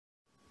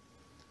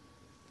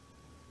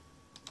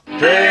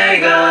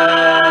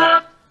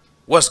Vega.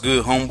 What's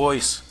good,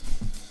 homeboys?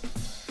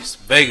 It's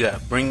Vega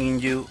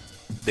bringing you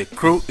The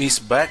Crew is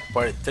Back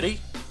Part 3.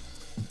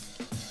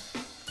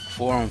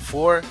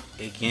 4-on-4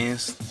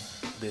 against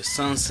the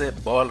Sunset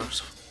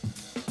Ballers.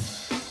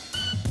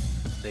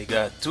 They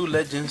got 2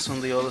 legends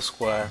on the other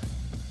squad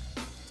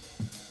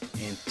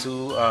and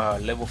 2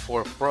 level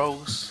 4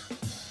 pros.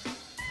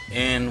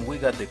 And we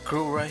got the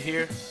crew right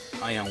here.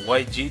 I am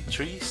YG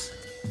Trees,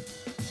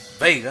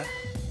 Vega,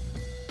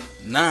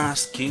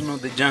 Nas, King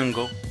of the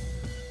Jungle,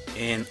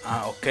 and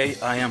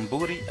I am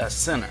Booty as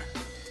center.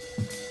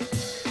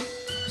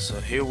 So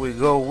here we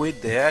go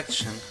with the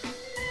action.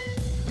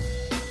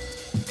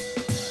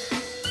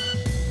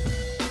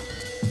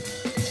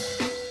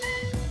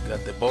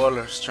 Got the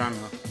ballers trying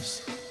to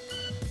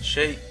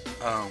shake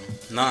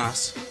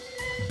Nas,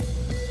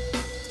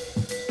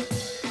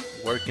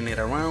 working it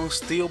around,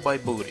 steal by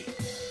Booty.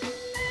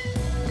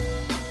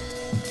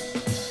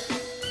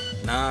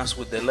 Nas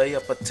with the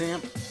layup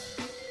attempt,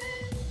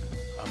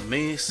 a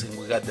miss, and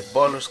we got the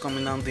ballers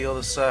coming down the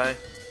other side,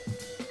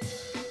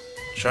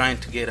 trying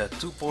to get a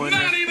 2-pointer.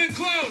 Not even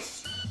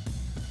close.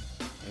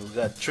 And we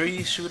got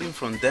Tree shooting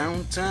from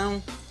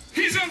downtown.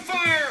 He's on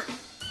fire.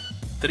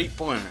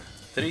 3-pointer,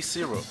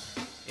 3-0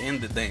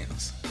 in the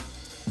dance.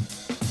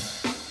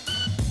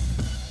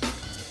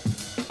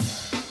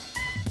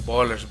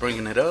 Ballers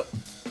bringing it up,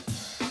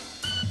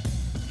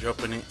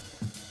 dropping it,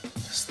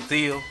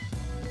 steal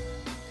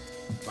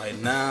by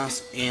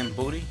Nas and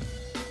Booty.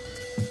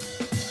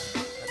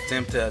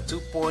 Attempted a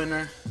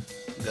 2-pointer,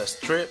 got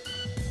stripped.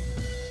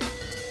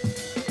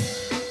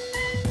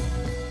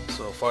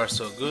 So far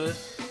so good.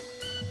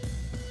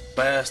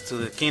 Pass to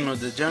the King of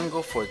the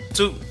Jungle for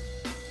 2.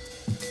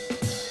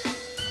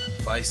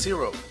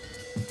 5-0.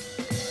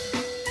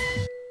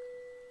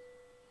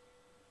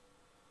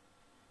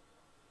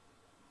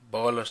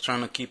 Ballers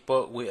trying to keep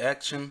up with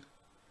action.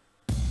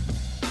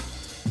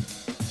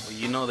 Well,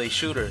 you know they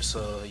shooters,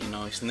 so you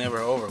know it's never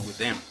over with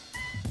them.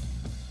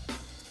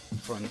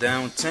 From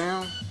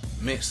downtown,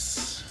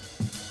 miss.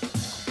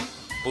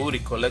 Booty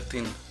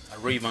collecting a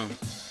rebound.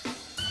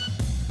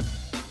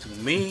 To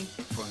me,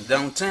 from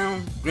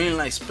downtown, green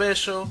light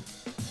special.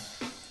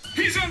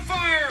 He's on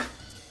fire.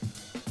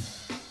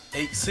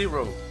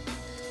 8-0.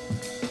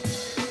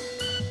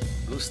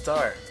 Good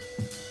start.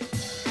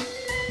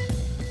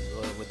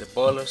 Go with the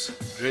ballers,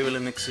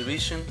 dribbling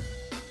exhibition.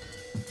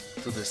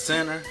 To the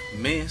center,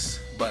 miss,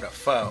 but a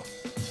foul.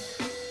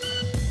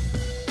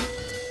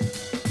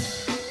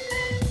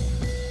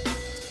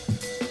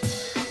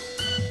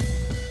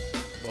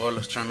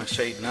 Ballers trying to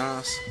shake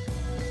Nas.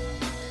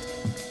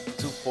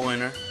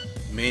 2-pointer,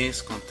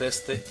 miss,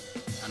 contested.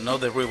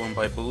 Another rebound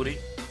by Booty.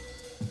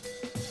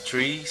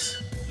 Trees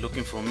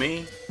looking for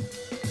me.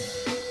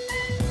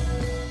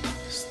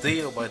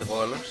 Steal by the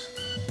ballers.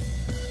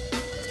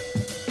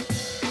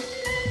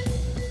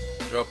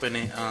 Dropping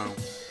it on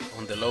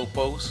the low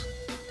post.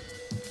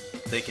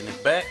 Taking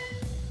it back.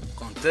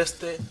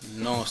 Contested.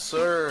 No,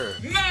 sir.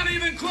 Not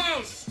even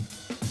close.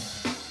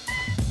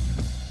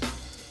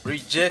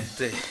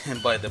 Rejected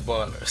by the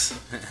ballers.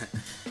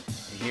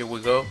 And here we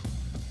go.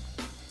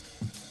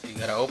 You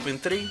got an open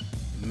 3.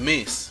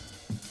 Miss.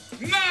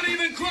 Not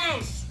even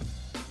close.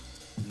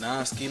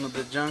 Nas, King of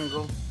the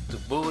Jungle to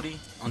Booty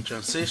on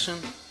transition.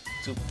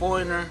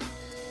 2-pointer.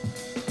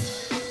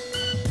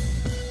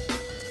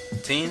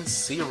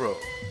 10-0.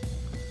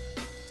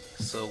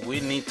 So we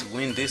need to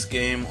win this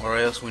game or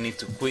else we need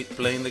to quit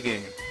playing the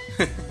game.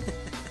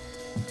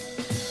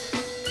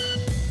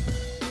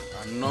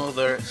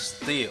 Another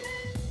steal.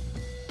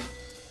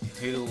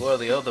 Here we go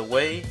the other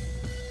way.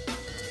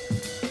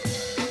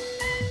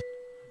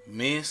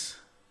 Miss.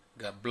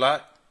 Got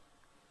blocked.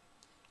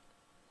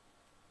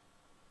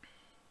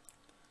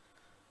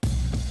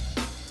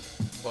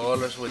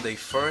 Ballers with their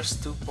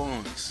first 2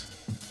 points.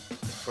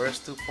 The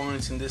first 2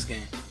 points in this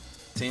game.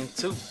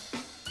 10-2.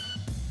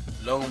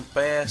 Long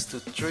pass to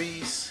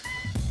Trees.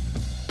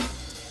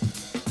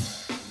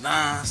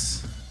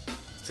 Nas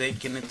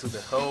taking it to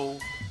the hole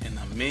and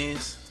a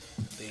miss.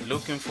 They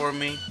looking for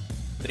me.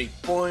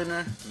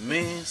 3-pointer,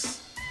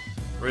 miss.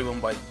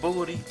 Rebound by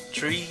Booty.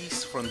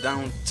 Trees from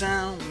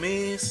downtown,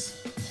 miss.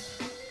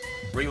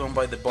 Rebound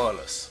by the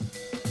ballers.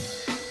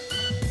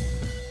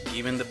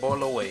 Giving the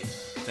ball away.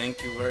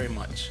 Thank you very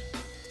much.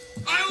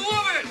 I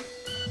love it.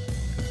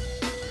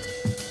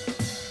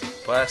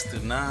 Pass to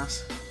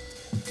Nas.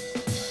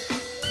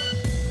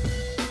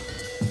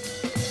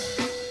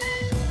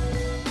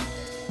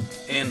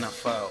 And a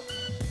foul.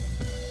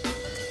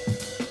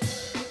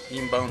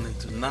 Inbounding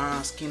to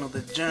Nas, King of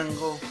the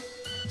Jungle.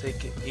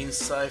 Take it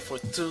inside for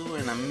 2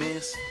 and a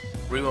miss.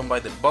 Rebound by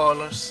the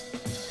ballers.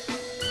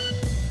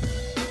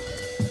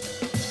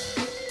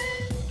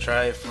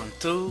 Try it from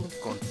 2,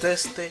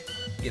 contested.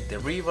 Get the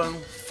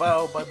rebound,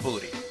 foul by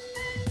Booty.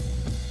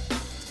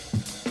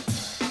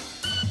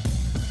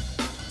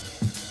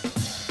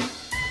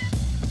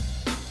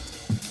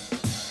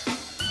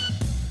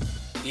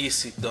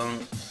 Easy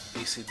dunk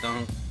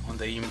on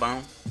the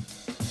inbound.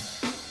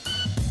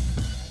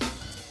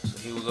 So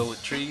he will go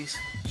with Trees,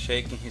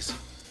 shaking his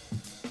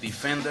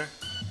defender.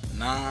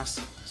 Nas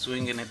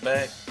swinging it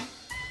back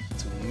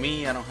to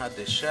me. I don't have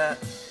the shot.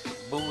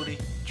 Booty,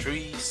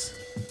 Trees.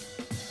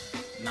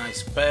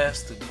 Nice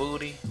pass to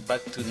Booty.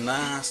 Back to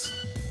Nas.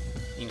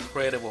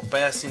 Incredible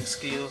passing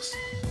skills.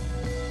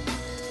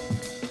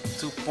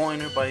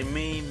 2-pointer by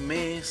me.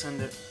 Miss, and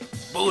the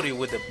Booty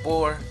with the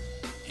board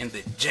and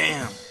the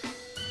jam.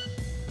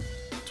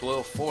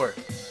 12-4.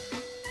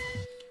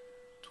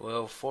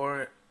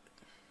 12-4.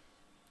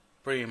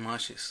 Pretty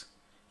much is,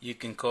 you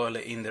can call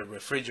it in the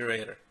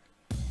refrigerator.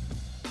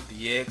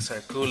 The eggs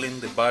are cooling,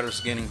 the butter's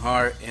getting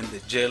hard, and the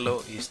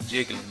jello is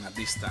jiggling at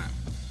this time.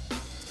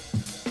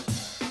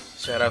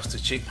 Shout outs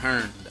to Chick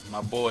Hearn,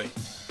 my boy,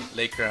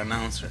 Laker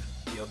announcer.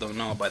 Y'all don't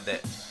know about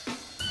that.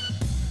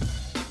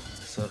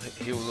 So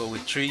here we go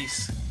with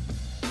Trees.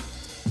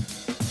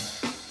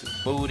 To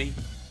Booty.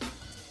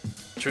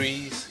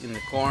 Trees in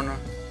the corner.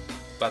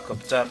 Back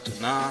up top to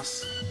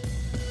Nas.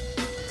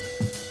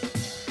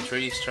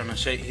 Trees trying to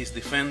shake his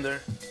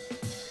defender.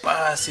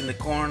 Pass in the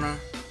corner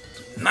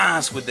to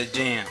Nas with the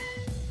jam.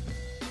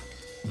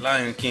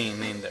 Lion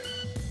King in there,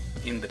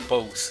 in the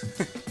post.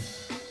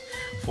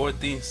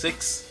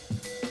 14-6.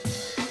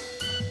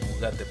 We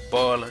got the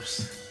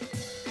Ballers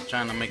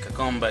trying to make a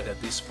comeback at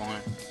this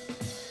point.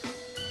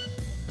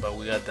 But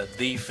we got the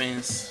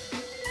defense.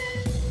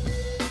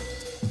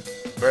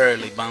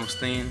 Barely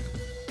bounced in.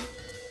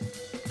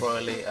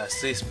 Probably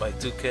assist by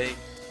 2K.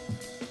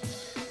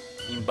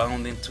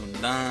 Inbounding to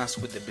Nas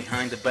with the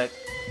behind the back.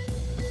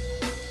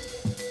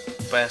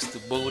 Pass to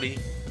Booty.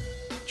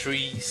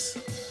 Trees.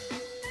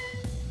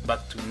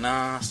 Back to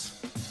Nas.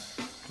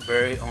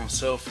 Very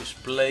unselfish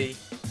play.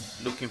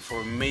 Looking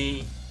for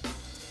me.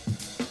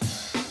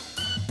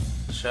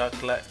 Shot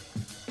clock.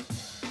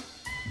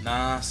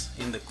 Nas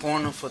in the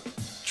corner for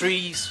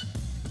Trees.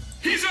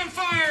 He's on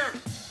fire!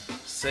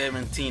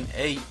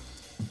 17-8.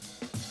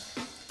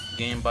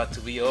 Game about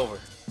to be over.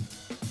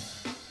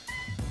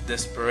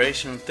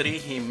 Desperation 3,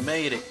 he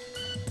made it.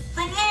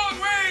 From long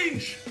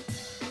range!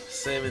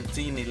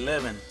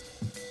 17-11.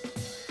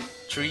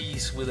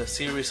 Trees with a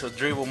series of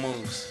dribble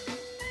moves.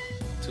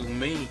 To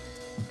me.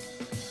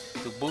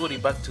 To Booty,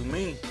 back to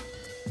me.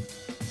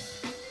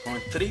 On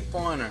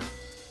 3-pointer.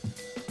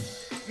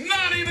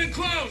 Not even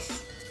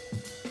close!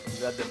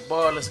 We got the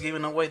Ballers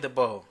giving away the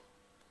ball.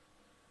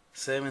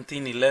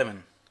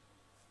 17-11.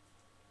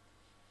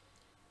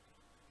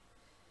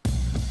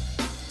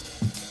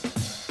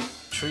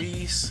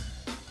 Trees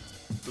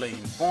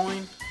playing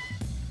point.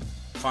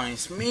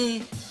 Finds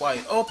me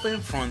wide open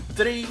from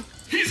 3.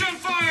 He's on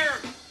fire!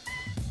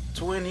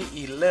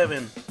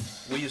 20-11.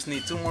 We just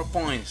need 2 more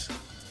points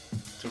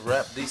to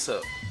wrap this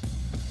up.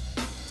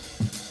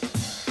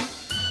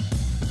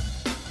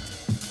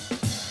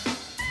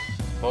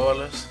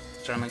 Ballers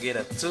trying to get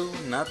a 2.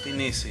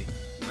 Nothing easy.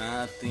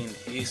 Nothing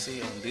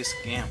easy on this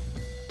game.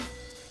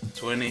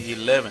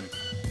 20-11.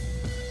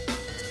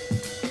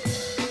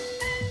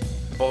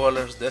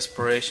 Ballers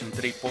desperation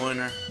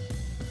 3-pointer.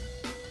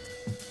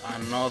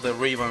 Another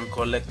rebound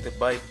collected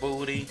by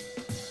Booty.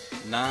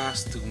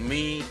 Nas to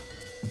me.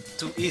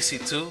 Too easy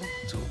to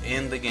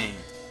end the game.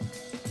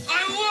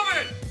 I love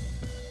it!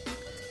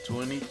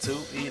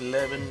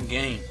 22-11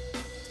 game.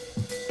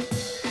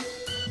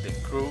 The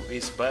Crew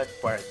is back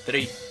part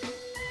 3.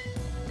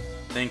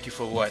 Thank you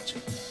for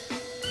watching.